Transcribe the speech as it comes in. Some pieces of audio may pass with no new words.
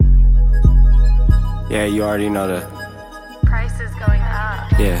Yeah, you already know the price is going up.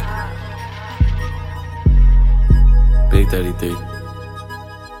 Yeah. Big 33.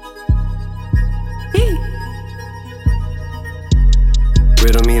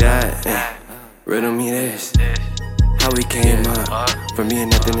 Riddle me that, yeah. Riddle me this. How we came up from being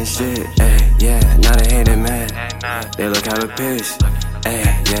nothing and shit. Ay, yeah, now they hate it, man. They look hella pissed.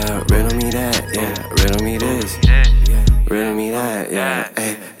 Ay, yeah, riddle me that, yeah. Riddle me this. Riddle me that, yeah.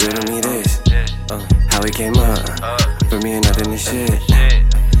 Ay, riddle me this. How we came up from being nothing and shit.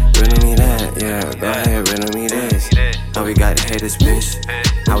 Riddle me that, yeah. Go ahead, riddle me this. How we got haters pissed.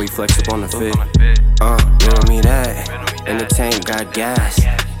 How we flex up on the fit. Riddle me that. In the tank got gas.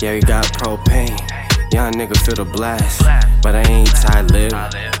 Yeah, we got propane. Young nigga feel the blast, but I ain't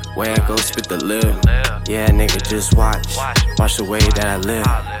tight-lipped. Way I go spit the lip. Yeah, nigga, just watch the way that I live.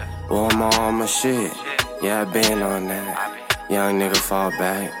 Well, I'm on my shit. Yeah, I been on that. Young nigga fall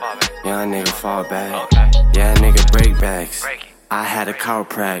back. Young nigga fall back. Yeah, nigga break backs. I had a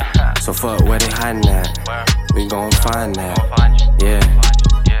chiropract, so fuck where they hiding at. We gon' find that. Yeah.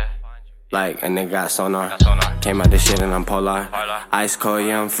 Like a nigga got sonar. Came out this shit and I'm polar. Ice cold,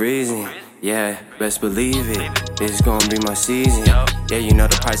 yeah, I'm freezing. Yeah, best believe it. This gon' be my season. Yeah, you know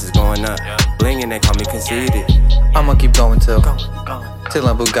the price is going up. Blingin', they call me conceited. I'ma keep going till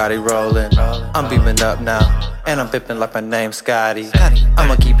I'm Bugatti rollin'. I'm beaming up now, and I'm pippin' like my name's Scotty.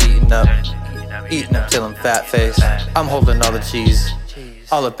 I'ma keep eating up till I'm fat face. I'm holding all the cheese,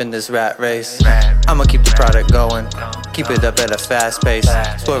 all up in this rat race. I'ma keep the product going, keep it up at a fast pace.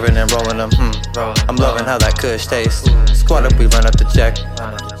 Swerving and rolling them, I'm loving how that kush tastes. Squat up, we run up the check.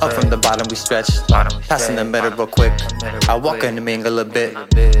 Up from the bottom, we stretch. Passing the middle real quick. I walk in and mingle a bit.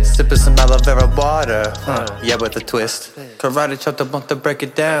 Sipping some aloe vera water, yeah, with a twist. Karate chop up, want to break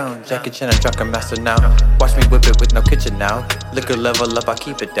it down. Jackie Chan, a drunken master now. Watch me whip it with no kitchen now. Liquor level up, I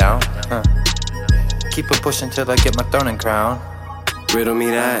keep it down. Keep it pushing till I get my throne and crown. Riddle me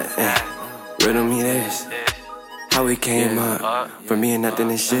that, yeah. Riddle me this. How we came up from being nothing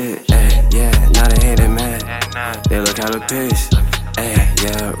and shit. Ay, yeah, now they hate it, man. They look hella pissed. Ay,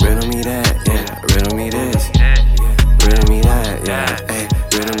 yeah, riddle me that, yeah. Riddle me this. Riddle me that, yeah. Ay,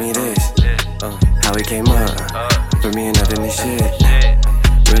 riddle me this. How we came up from being nothing and shit.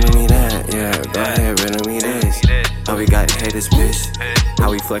 Riddle me that, yeah. Go ahead, riddle me this. How we got haters pissed.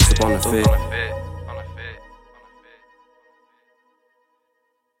 How we flex up on the fit.